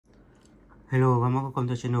Hello và welcome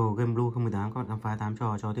to channel Game Blue 018. Các bạn khám phá 8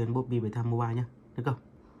 trò tiền Bobby Playtime Mobile nhé. Được không?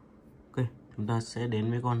 Ok, chúng ta sẽ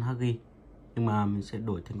đến với con Huggy, nhưng mà mình sẽ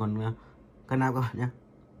đổi thành con Catnap các bạn nhé.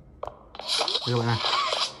 Các bạn này,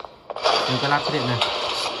 con Catnap xuất hiện này,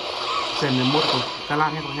 kèm với mốt của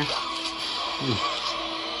Catnap nhé các bạn nhé.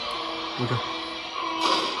 Ui trời,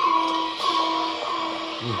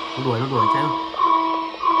 nó đuổi chạy không?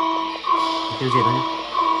 Tiêu diệt nó nhé.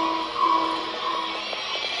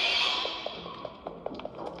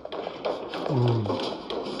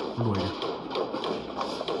 Nó đuổi này.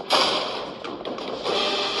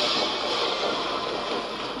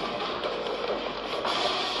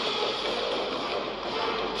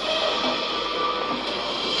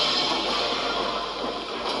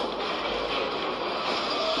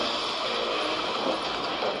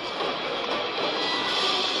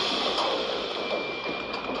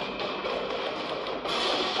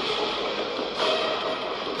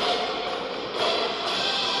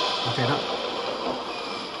 Nó chạy đó.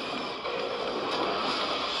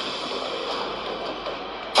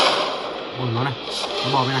 Ôi nó này,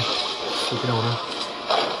 nó bò bên này, từ cái đầu này,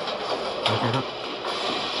 nó chạy đó,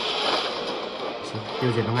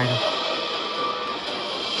 tiêu diệt nó ngay thôi.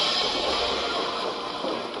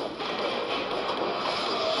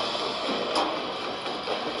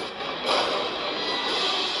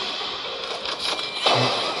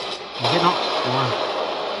 Mình giết nó, đúng rồi.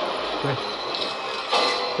 Ok,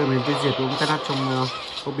 tôi mình tiêu diệt cũng Catnap trong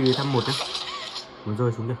Bobby thăm 1 nhé. Nó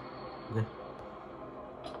rơi xuống kìa. Ok,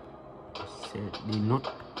 sẽ đi nốt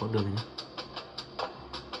có đường này nhé.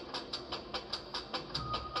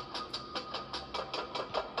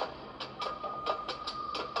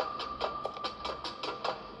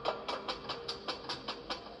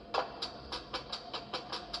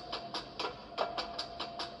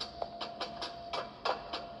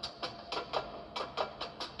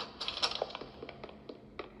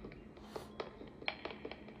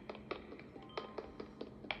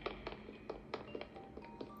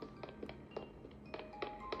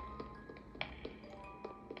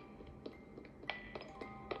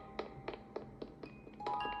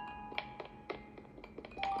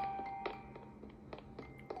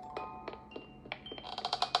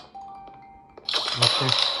 Ok,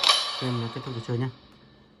 game kết thúc trò chơi nhé.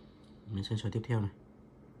 Mình sẽ trò tiếp theo này,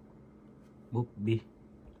 Bobby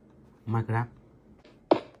Minecraft.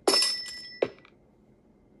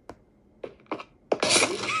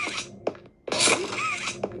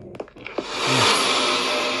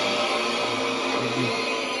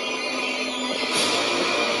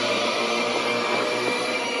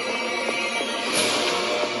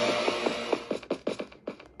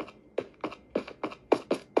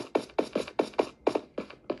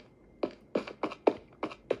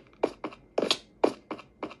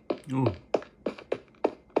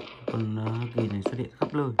 Con Huggy này xuất hiện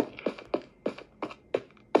khắp nơi.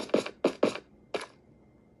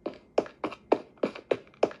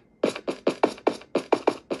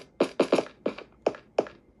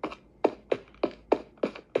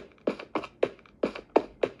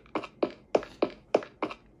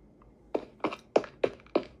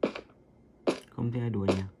 Không thấy ai đuổi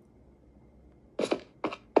nhỉ?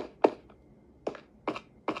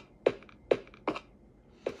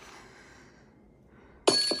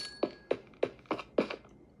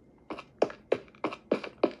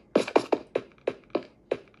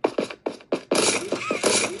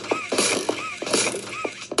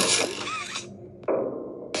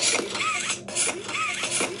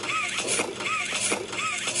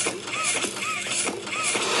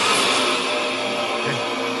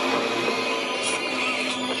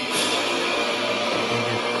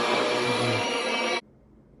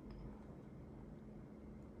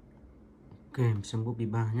 Ok, mình xem Bobby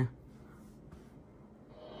 3 nhé.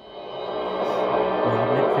 Rồi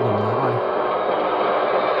update phiên bản mới rồi.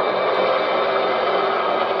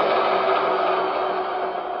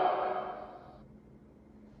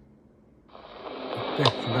 Ok,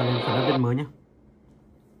 chúng ta lên phần update mới nhé.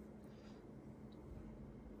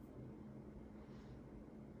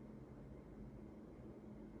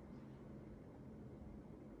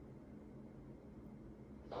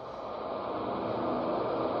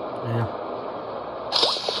 Đây nào.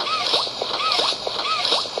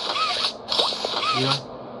 Đi thôi.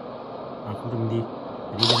 À không, mình đi.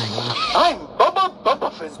 Phải đi bên này các bạn.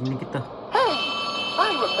 Xong mình kita.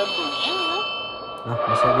 Rồi,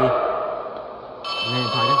 mình sẽ đi. Nghe điện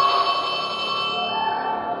thoại đấy.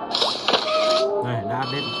 Đây, đã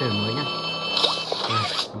update phiên bản mới nhá. Đây,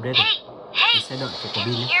 update rồi. Mình sẽ đợi cho quả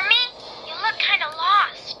pin nhé.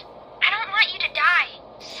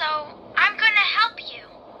 So, I'm gonna help you.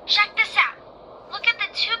 Check this out. Look at the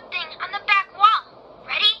tube thing on the back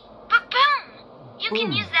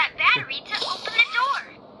can use that battery to open the door.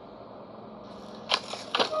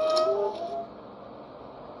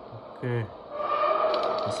 Ok.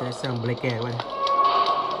 Mình sẽ sang Playtime các bạn.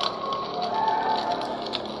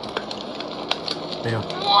 Đây rồi.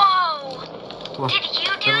 Whoa! Wow. Did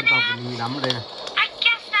you Cái do con tàu của that? mình nắm ở đây này. I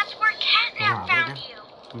guess that's where Catnap Wow, vậy found nhá. you.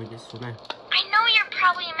 Mình sẽ xuống này. I know you're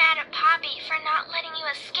probably mad at Poppy for not letting you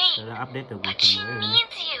escape, Tôi đã update được một but phần she mới rồi nhé.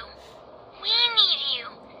 needs you. We need you.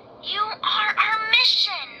 You are our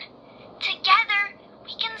mission. Together,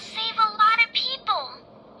 we can save a lot of people,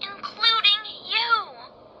 including you.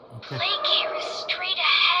 Okay. Playgate is straight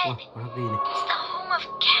ahead. Wow, có gì này. It's the home of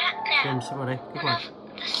Em Catnap, sẽ vào đây. Kích one hoạt.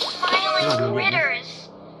 of the smiling critters.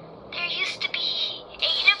 There used to be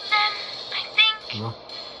 8 of them, I think. Đúng không?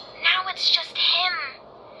 Now it's just him.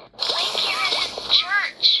 Playgate is his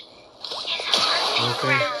church, his hunting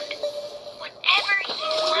Okay. ground. Whatever he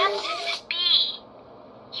wants it to be.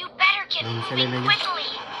 You better get moving quickly.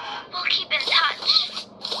 We'll keep in touch.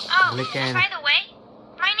 Oh, Playtime. by the way,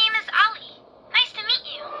 my name is Ali. Nice to meet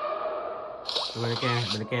you.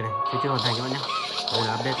 Playtime này. Chưa hoàn thành các bạn nhé. Đây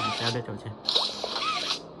là update, mình sẽ update cho xem.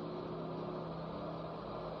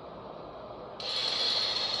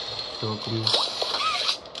 Tôi cũng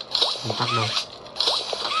không tắt đâu.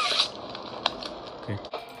 Ok.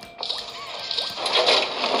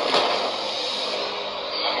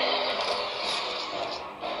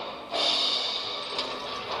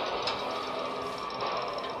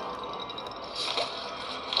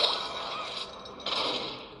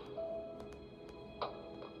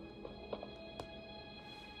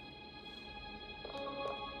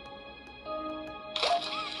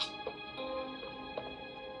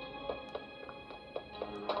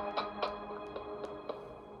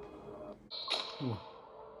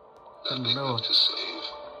 Nothing left to save.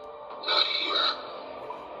 Not here.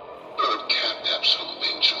 But Catnap's home,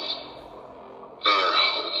 Angel. Their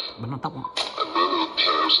home. Bắn vào tóc không? A million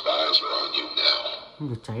pairs of eyes are on you now. Không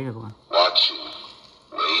được cháy rồi các bạn. Watching,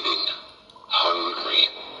 waiting, hungry.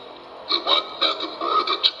 They want nothing more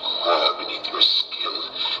than to crawl beneath your skin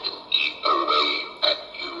and eat away at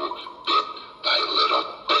you bit by little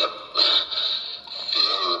bit.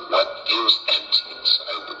 Fill what feels empty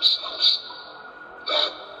inside themselves.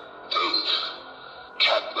 That thing,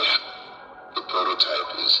 Catnap, the prototype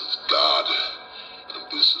is his god, and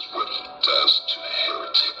this is what he does to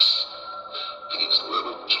heretics. These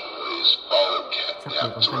little toys follow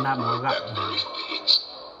Catnap to perform that very fate.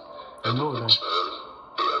 And in return,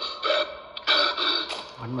 they are fed.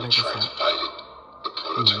 I tried to fight it. The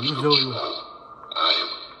prototype control. I am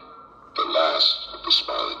the last of the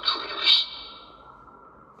smiling critters.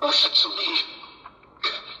 Listen to me.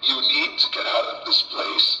 You need to get out of this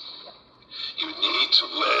place. You need to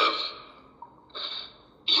live.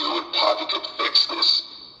 You and Poppy could fix this.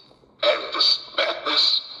 End this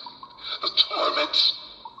madness. The torments.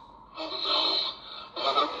 Oh no.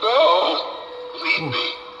 Oh no. Leave me.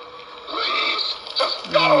 Please.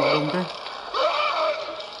 Just go. Đông thế.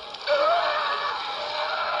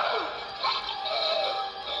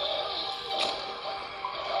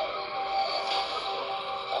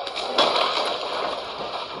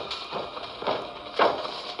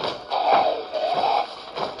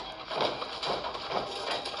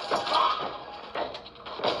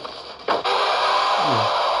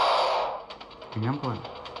 Ngắm các bạn.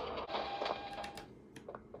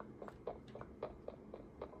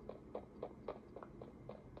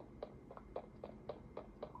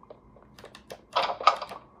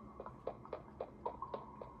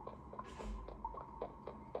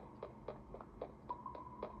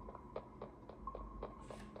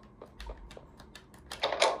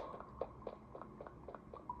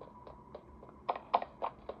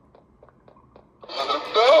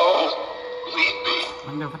 No. Leave me.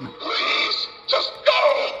 Bắn ra phát nào. Please. Just go.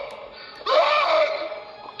 Run.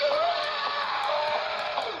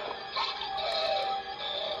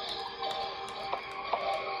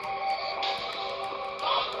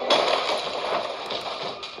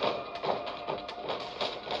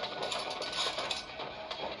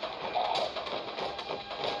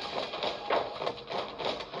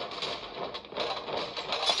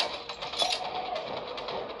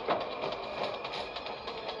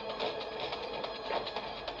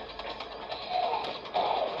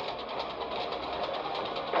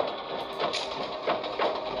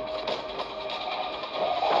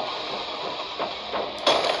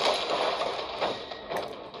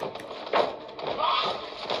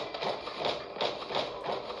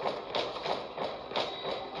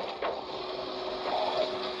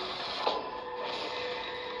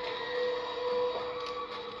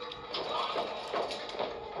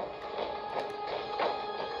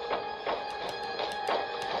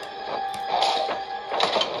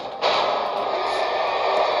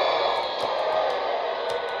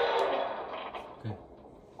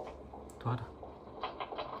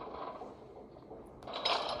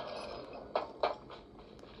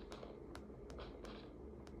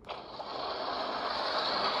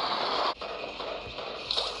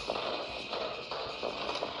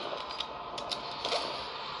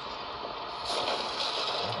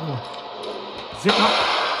 Ồ, giết nó.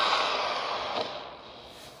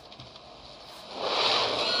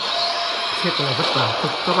 Giết là vất vả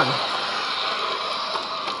cực các bạn.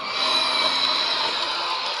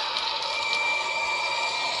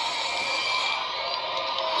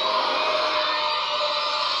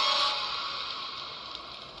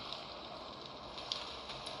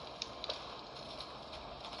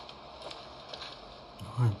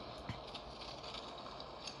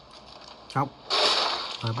 Xong.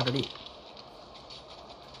 Rồi bắt đầu đi.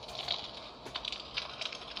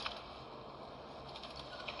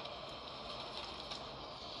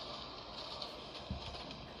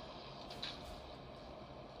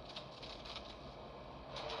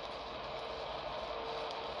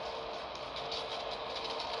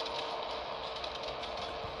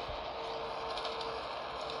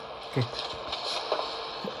 Ok.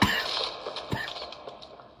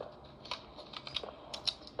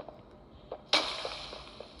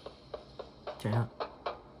 Chạy thôi.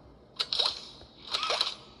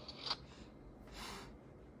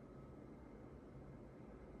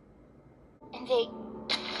 And they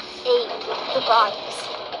ate the bodies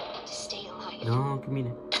to stay alive. Đó, cái min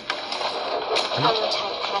này.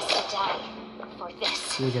 Prototype has to die for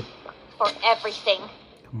this. Chưa giật. For everything.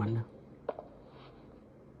 Không bắn đâu.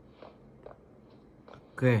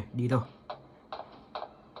 Ok, đi đâu.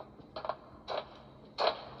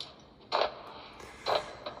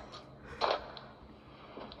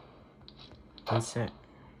 Lên xe.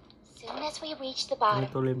 Soon as we reach the bottom,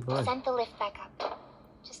 Tôi lên với. send the lift back up.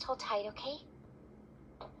 Just hold tight, okay?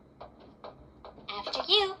 After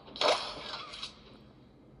you.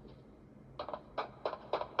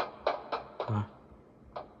 À.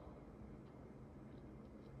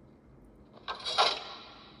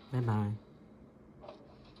 Đây này.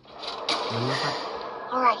 Bắn nó phát.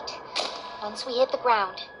 All right. Once we hit the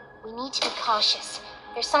ground, we need to be cautious.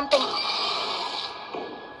 There's something.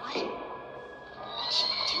 What? What's she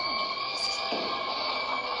doing? This is.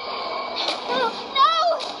 No! No!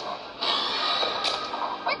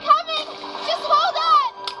 We're coming! Just hold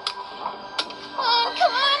on!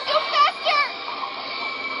 Come on, go faster!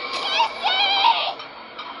 Easy!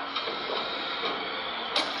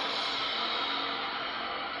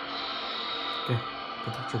 Ok,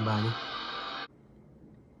 kết thúc chương 3 nhé.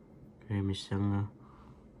 Ok, mình sang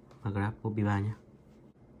Minecraft Bobby 3 nhé.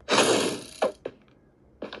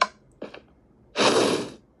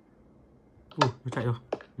 Nó chạy rồi,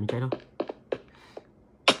 mình chạy thôi.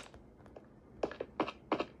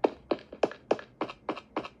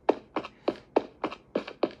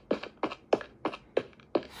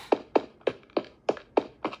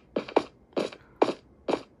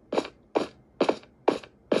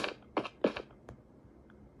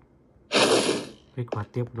 Cái quả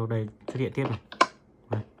tiếp đâu đây xuất hiện tiếp này.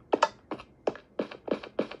 Đây.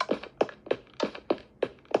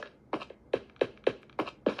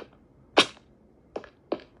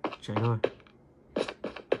 Chạy thôi.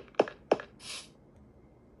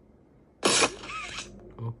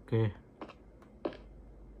 Ok.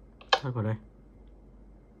 Thoát vào đây.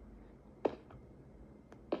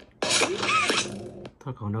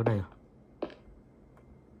 Thoát khỏi đâu đây rồi.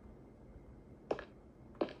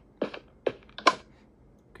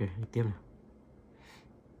 Ok, đi tiếp nào.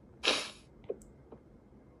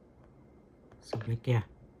 Xong lấy ke.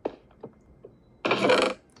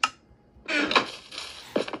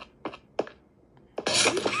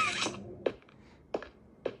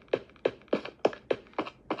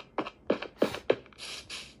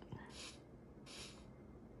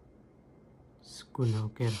 Quên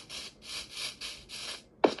ok rồi.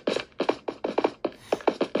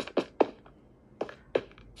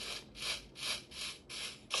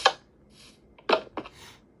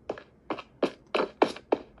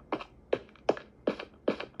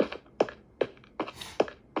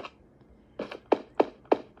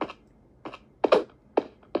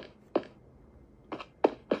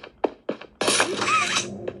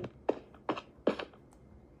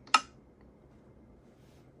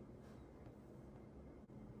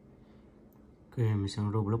 Ok, mình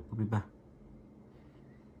sang Roblox+3.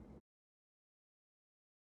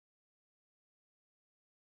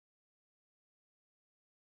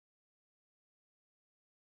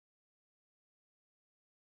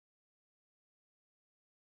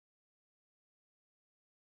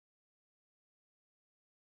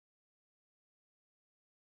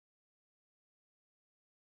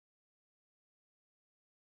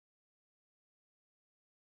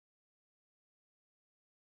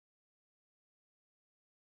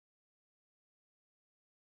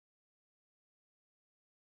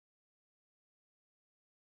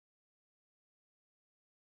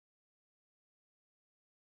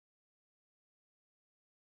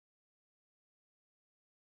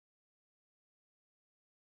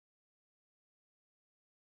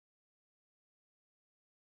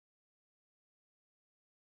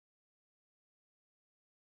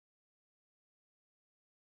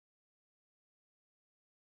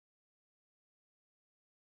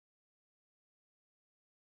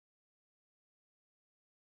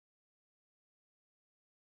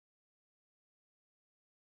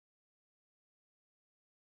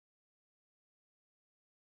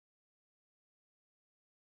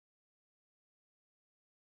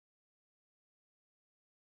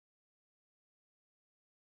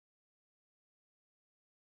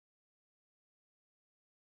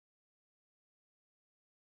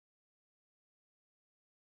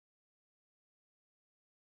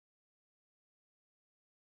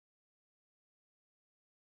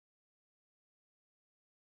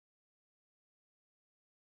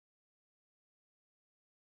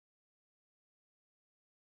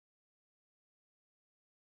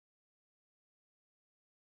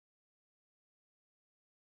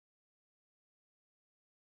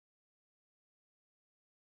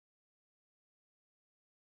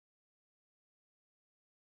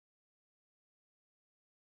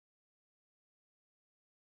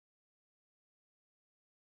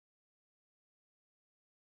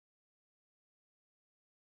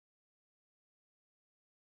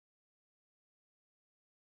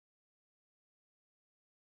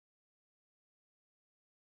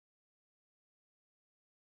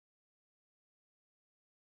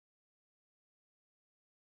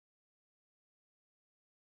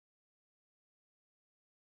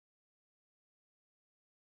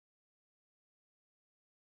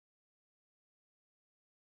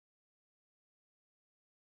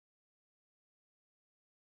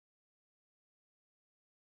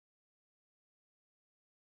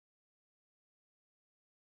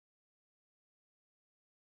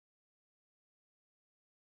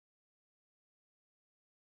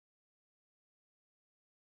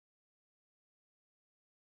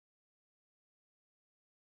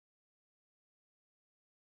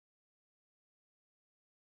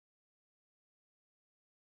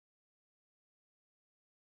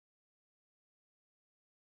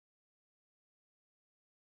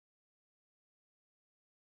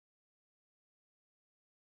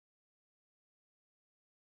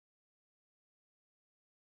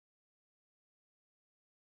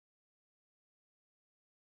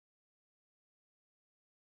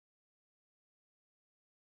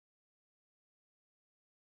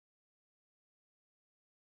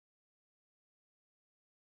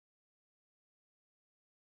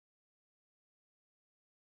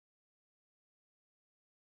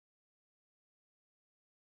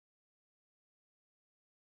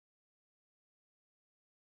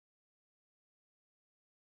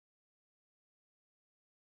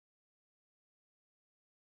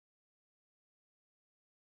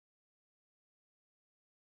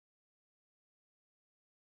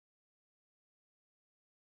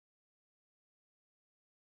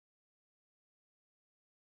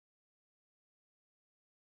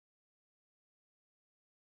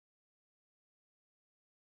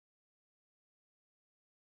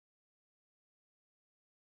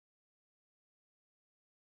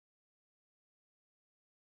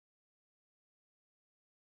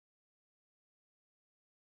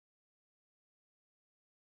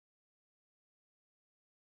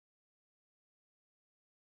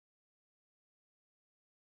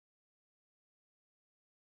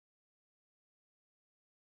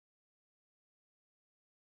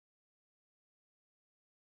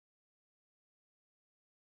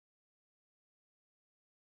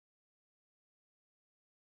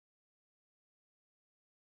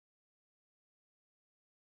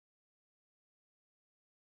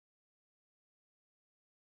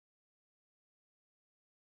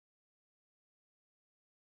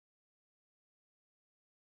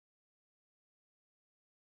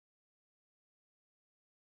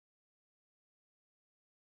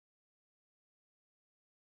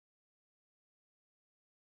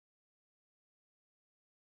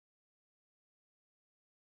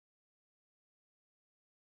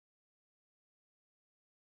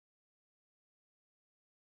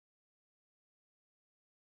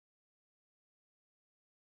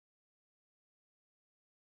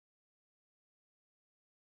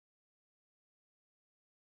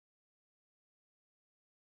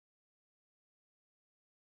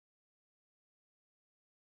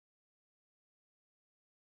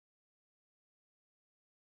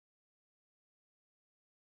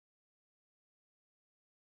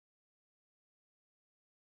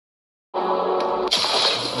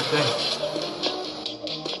 Mày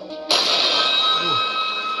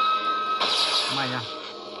à,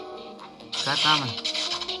 cá cam này,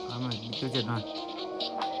 bị tiêu diệt rồi.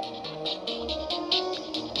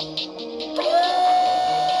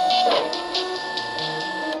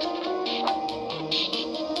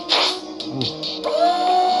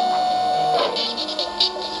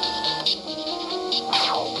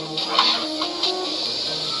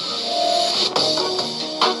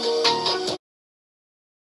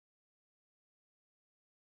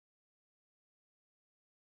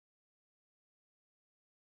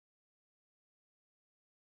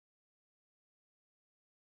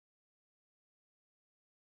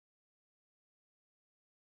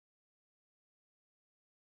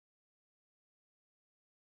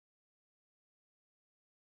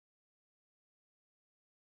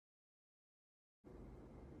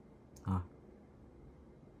 Rồi,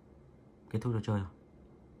 kết thúc trò chơi rồi.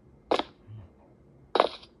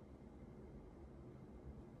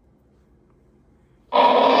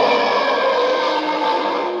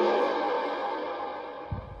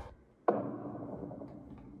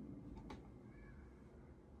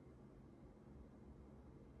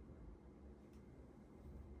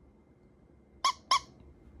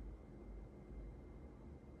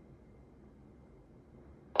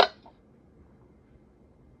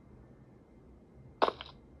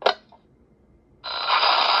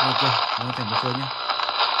 Ok, nó thành trò chơi nhé.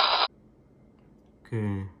 Ok,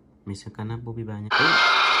 mình sẽ cắn nắp Bobby 3 nhé.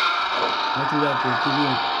 Nó chui ra từ TV.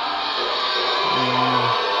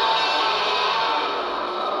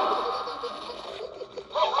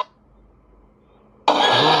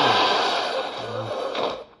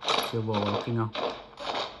 Siêu bò kinh không?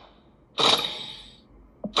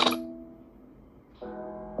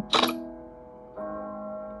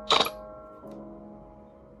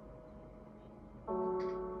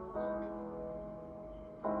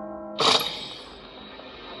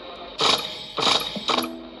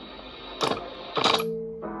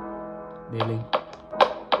 Để lên.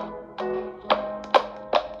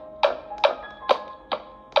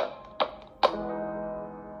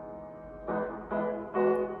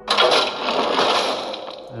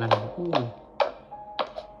 Lần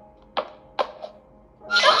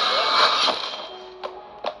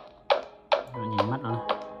rồi nhìn mắt nó này.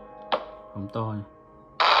 Hồng to này.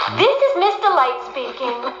 This is Mr. Light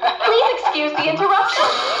speaking. Please excuse the interruption.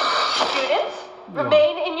 Students,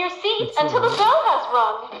 remain in your seats until the bell has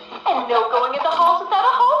rung. And no going in the halls without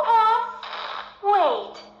a hall pass.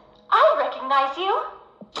 Wait, I recognize you.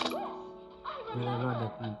 Bây giờ ra được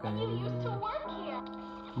cái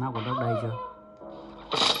map của Dogday chưa?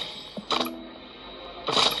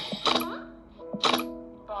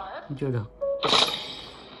 Chưa được.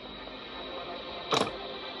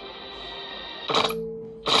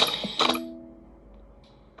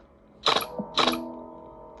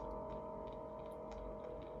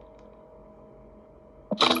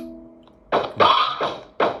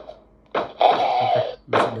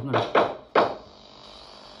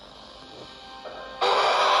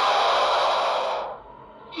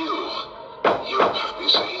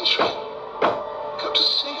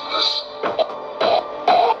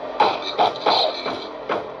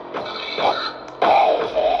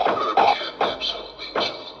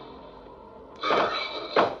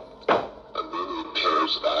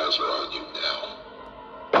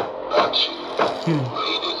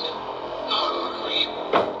 Waiting, hungry.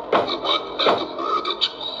 We want nothing more than to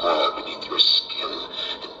crawl beneath your skin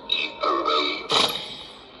and eat away.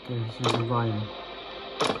 Ok, xem voi này.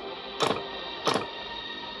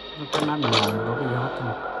 Nó cái nát này là có cái gì hết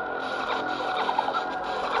không?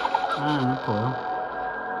 À, nó thổi không?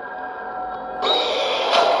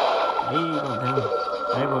 Đấy, còn thấy không?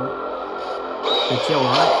 Đấy, còn cái chiều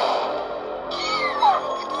đó đấy.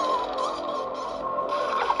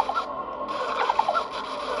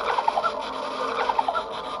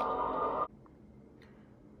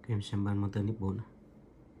 Em xem bàn motor nip 4.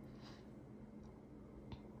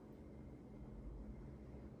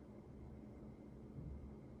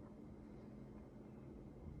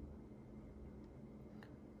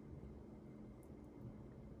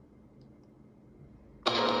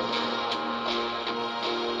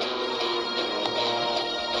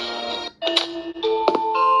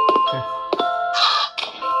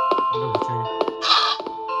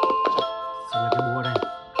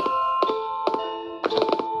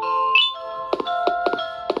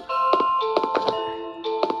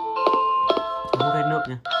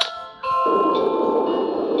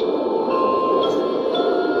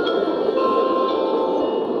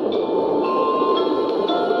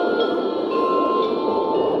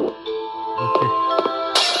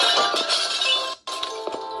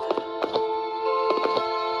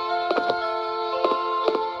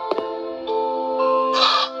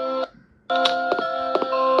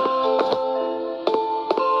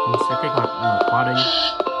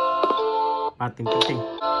 Tìm chương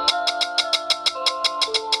trình.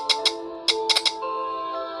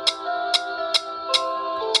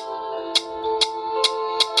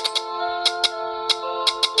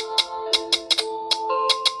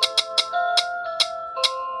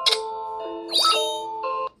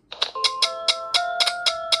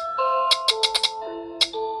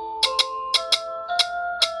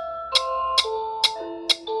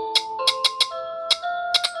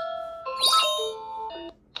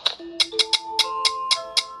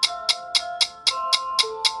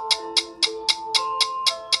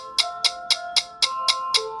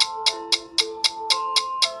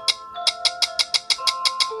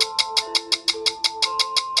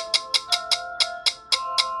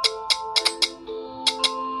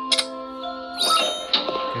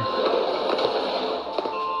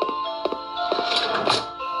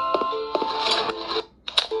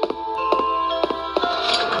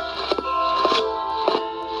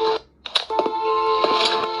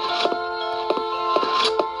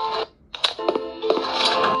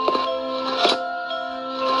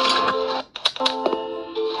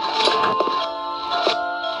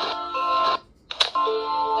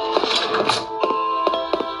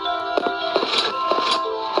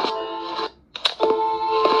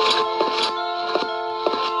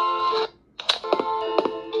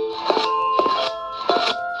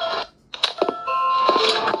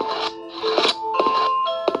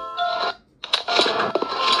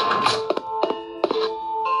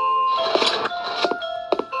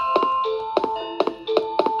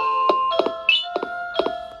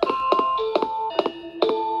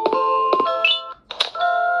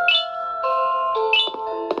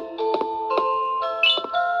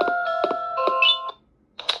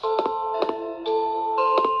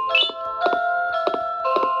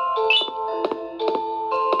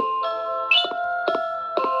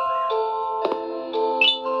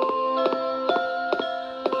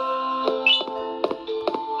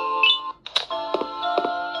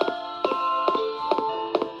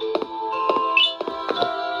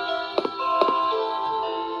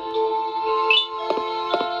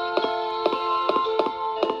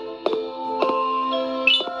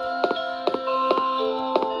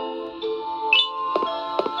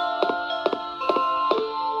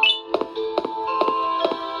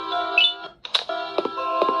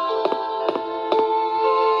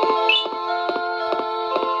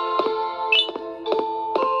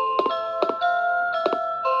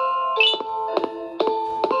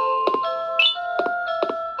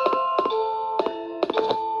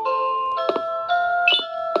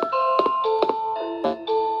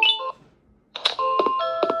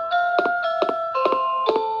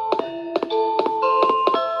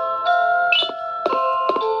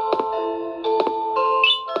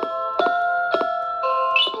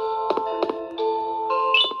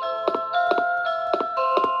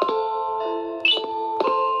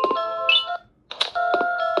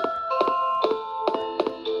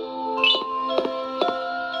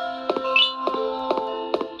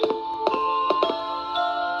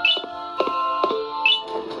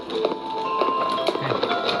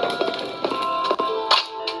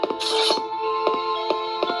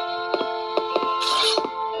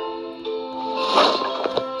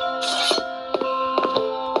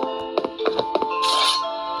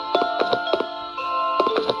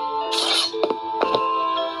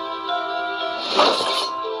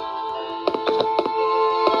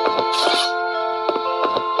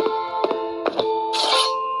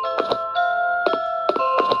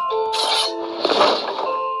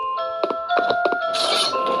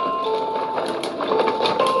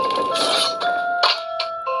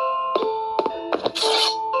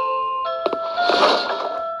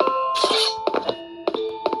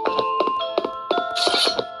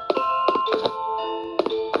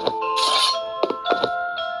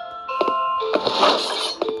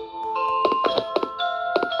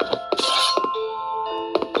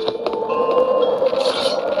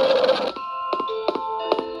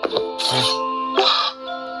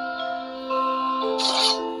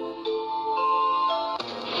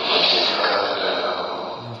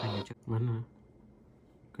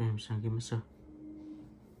 sang cái master.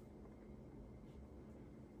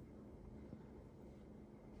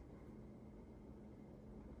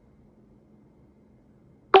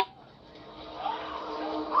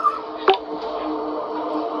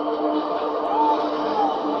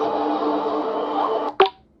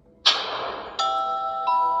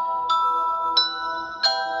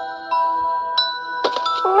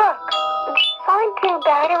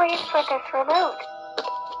 Batteries for this remote.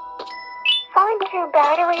 Find 2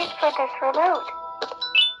 batteries for this remote.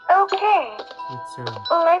 Okay, Let's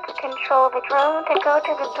control the drone to go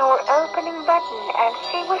to the door opening button and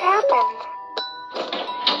see what happens.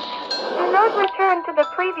 Do not return to the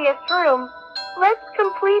previous room. Let's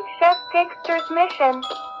complete Chef Pigster's mission.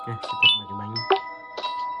 Ok, sẽ tập 7 cái bánh.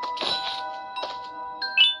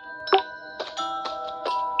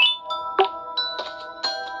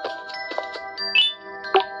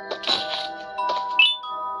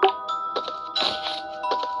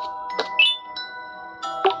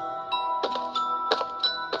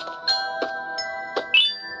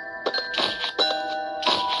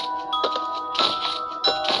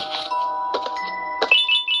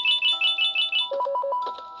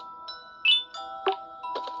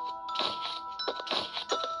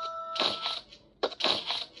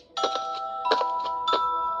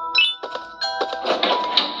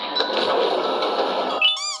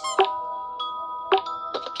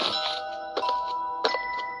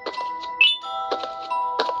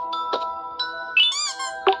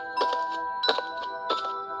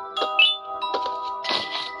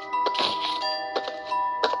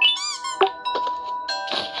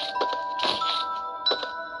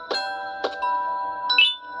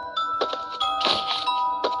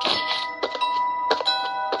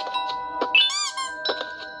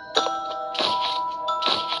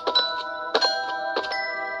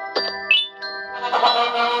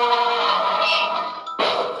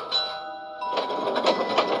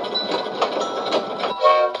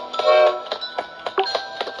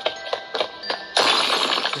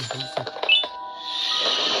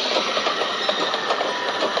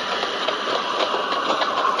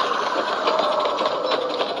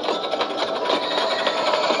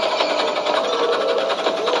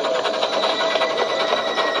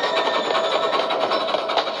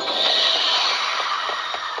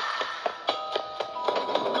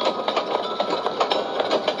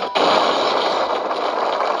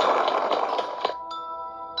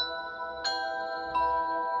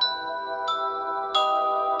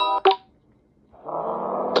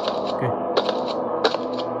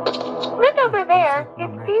 Over there, it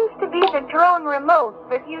seems to be the drone remote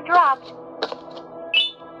that you dropped.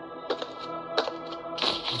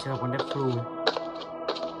 Mình sẽ là con Death Flu.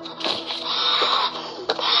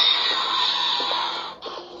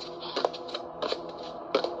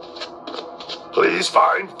 Please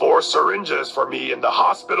find 4 syringes for me in the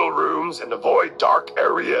hospital rooms and avoid dark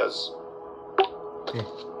areas. Ok.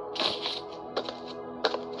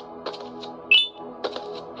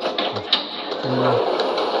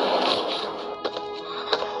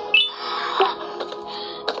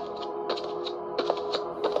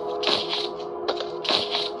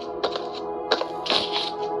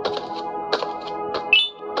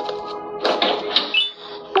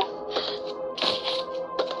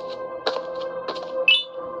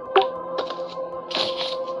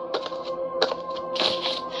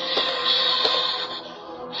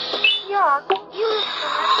 You have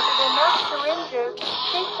selected enough syringes.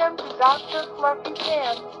 Take them to Dr. Fluffy's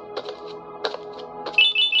hands.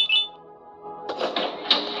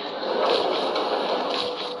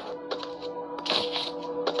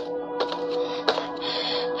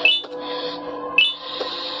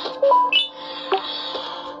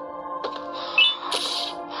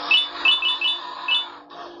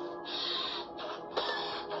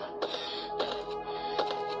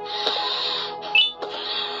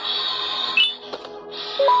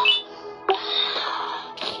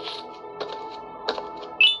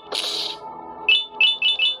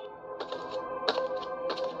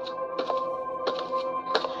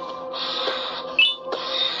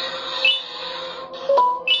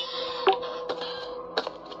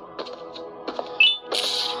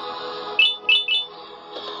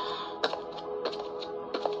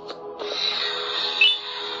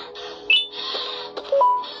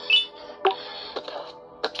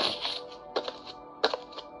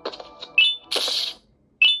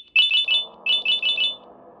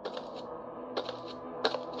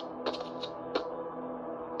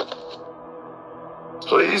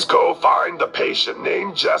 Please go find the patient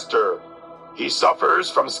named Jester. He suffers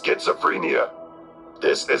from schizophrenia.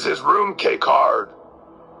 This is his room key card.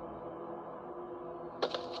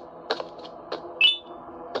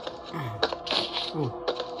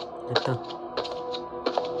 됐다.